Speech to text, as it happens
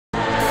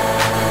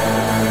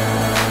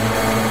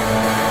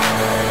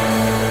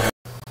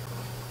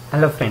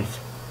Hello friends,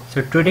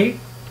 so today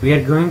we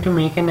are going to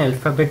make an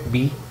alphabet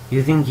B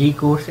using G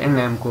codes and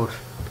M codes.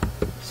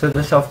 So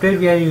the software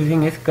we are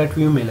using is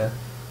CutView Miller.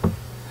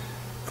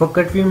 For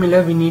CutView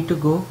Miller we need to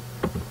go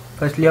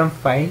firstly on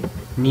File,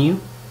 New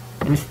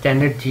and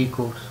Standard G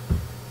codes.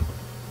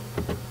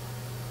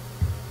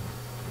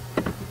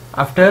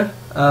 After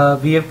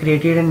we have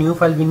created a new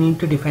file, we need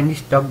to define the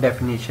stock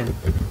definition.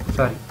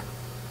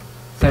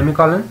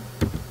 Semicolon,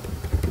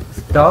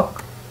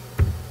 stock,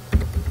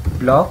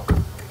 block,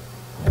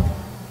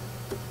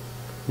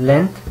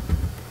 length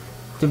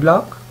the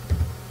block,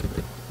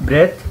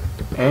 breadth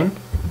and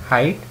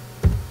height.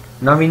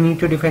 Now we need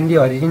to define the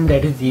origin,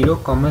 that is 0,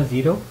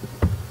 0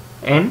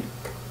 and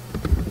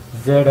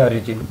Z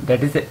origin,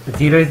 that is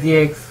 0 is the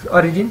X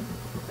origin,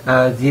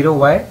 0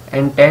 Y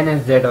and 10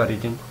 is Z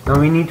origin. Now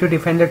we need to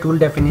define the tool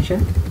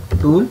definition.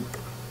 Tool,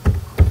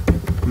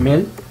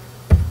 mill,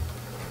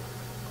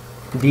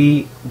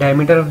 the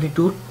diameter of the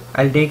tool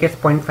I'll take as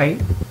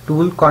 0.5,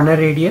 tool corner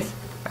radius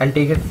I'll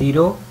take as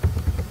 0,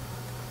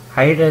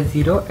 height as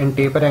 0 and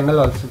taper angle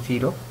also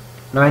 0.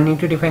 Now I need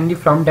to define the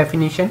from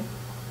definition.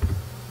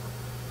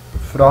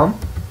 From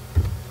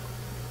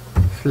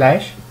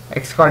slash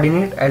x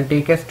coordinate I'll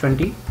take as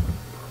 20,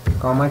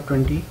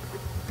 20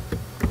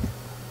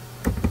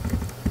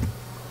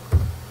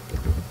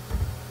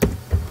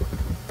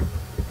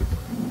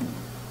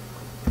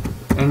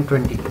 and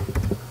 20.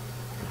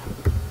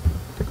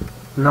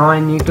 Now I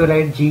need to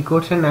write G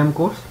codes and M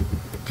codes.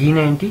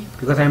 G90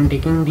 because I am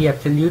taking the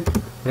absolute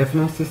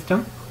reference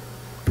system,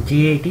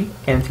 G80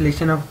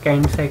 cancellation of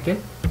kind cycle,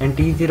 and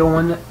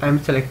T01 I am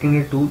selecting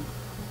the tool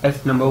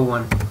as number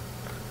 1,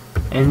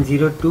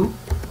 N02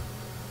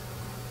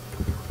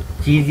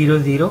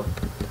 G00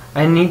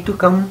 I need to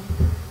come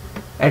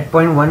at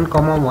point 1,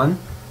 1,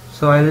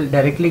 so I will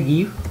directly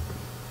give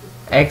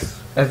X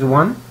as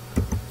 1,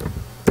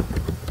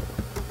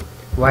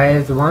 Y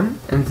as 1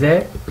 and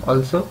Z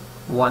also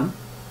 1,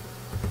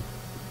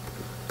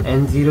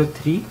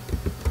 N03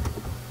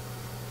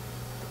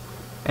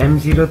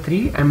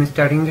 M03 I am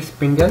starting the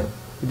spindle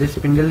with the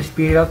spindle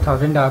speed of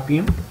 1000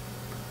 rpm.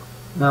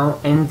 Now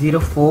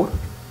N04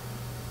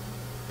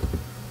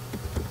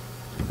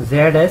 Z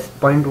as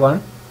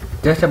 0.1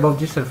 just above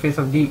the surface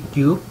of the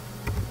tube.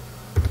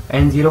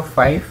 N05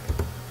 I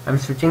am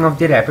switching off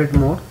the rapid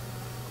mode,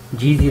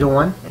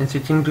 G01 and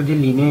switching to the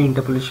linear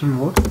interpolation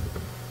mode,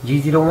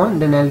 G01.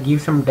 Then I'll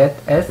give some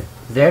depth as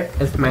Z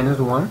as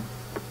 -1,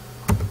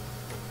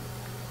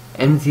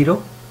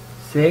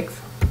 N06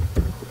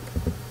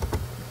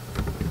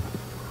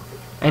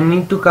 I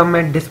need to come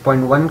at this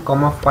point 1,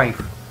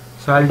 5,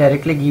 so I'll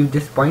directly give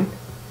this point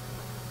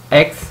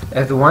X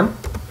as 1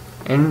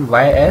 and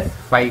Y as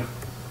 5,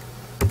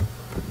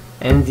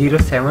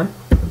 N07.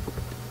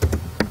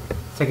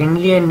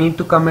 Secondly I need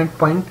to come at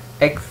point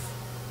X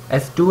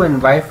as 2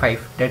 and Y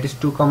 5, that is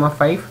 2,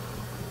 5,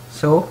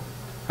 so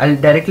I'll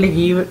directly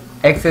give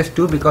X as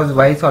 2 because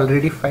Y is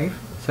already 5.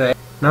 So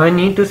now I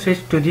need to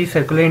switch to the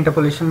circular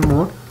interpolation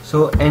mode,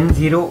 so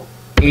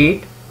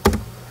N08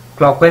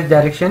 clockwise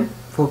direction.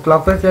 For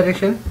clockwise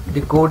direction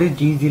the code is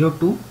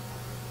G02,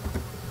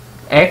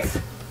 X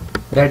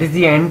that is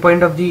the end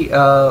point of the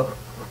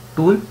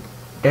tool,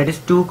 that is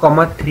 2,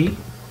 3,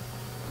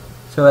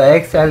 so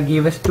X I'll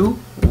give as 2,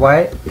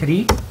 Y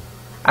 3,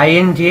 I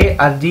and J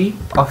are the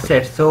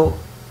offsets, so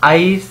I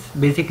is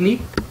basically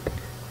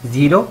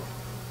 0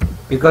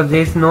 because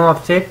there is no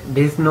offset,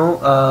 there is no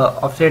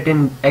offset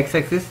in X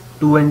axis.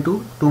 2 and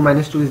 2, 2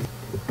 minus 2 is,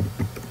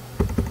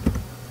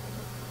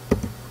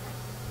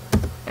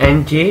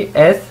 and J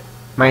as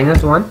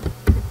 -1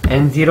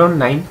 and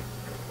 09.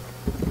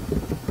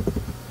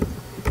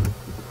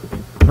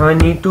 Now I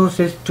need to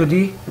switch to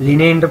the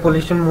linear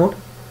interpolation mode,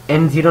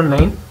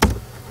 N09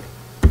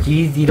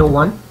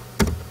 G01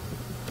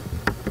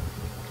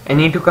 I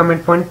need to come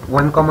at point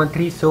 1,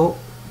 3, so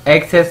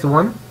X as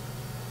 1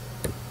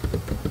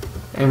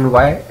 and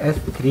Y as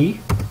 3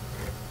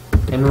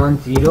 and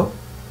 0.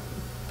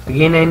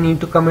 Again I need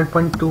to come at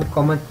point 2,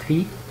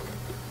 3,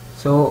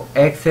 so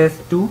X as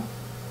 2,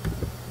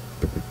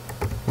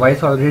 Y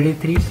is already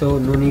 3, so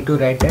no need to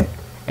write that,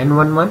 and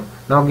 1.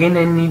 Now again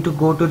I need to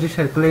go to the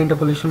circular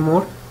interpolation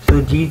mode,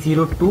 so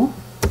G02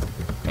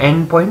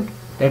 end point,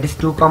 that is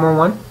 2,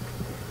 1,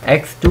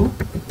 X2,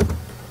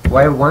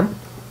 Y1,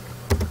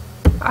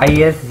 I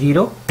as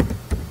 0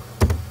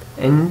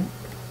 and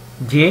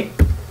J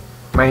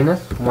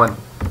 -1,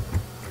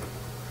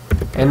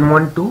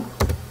 N12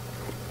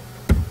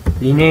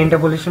 linear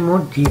interpolation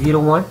mode,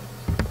 G01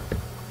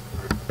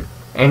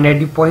 and at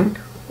the point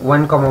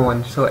 1,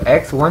 1, so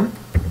X1,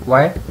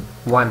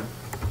 Y1,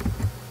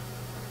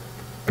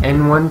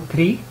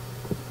 N13.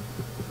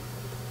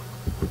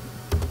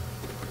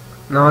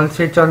 Now I'll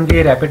switch on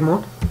the rapid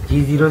mode,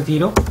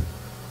 G00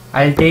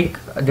 I'll take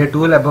the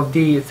tool above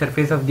the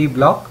surface of the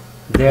block,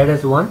 Z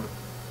as 1,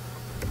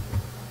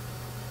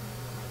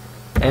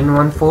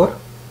 N14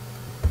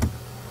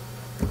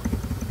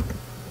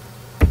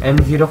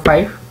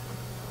 M05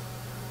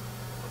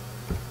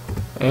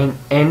 and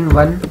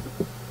N15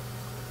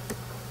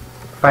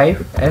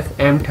 5 as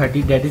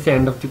M30. That is the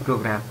end of the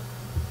program.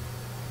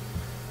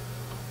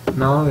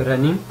 Now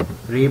running,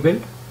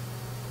 rebuild,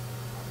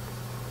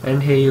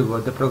 and here you go,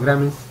 the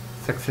program is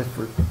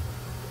successful.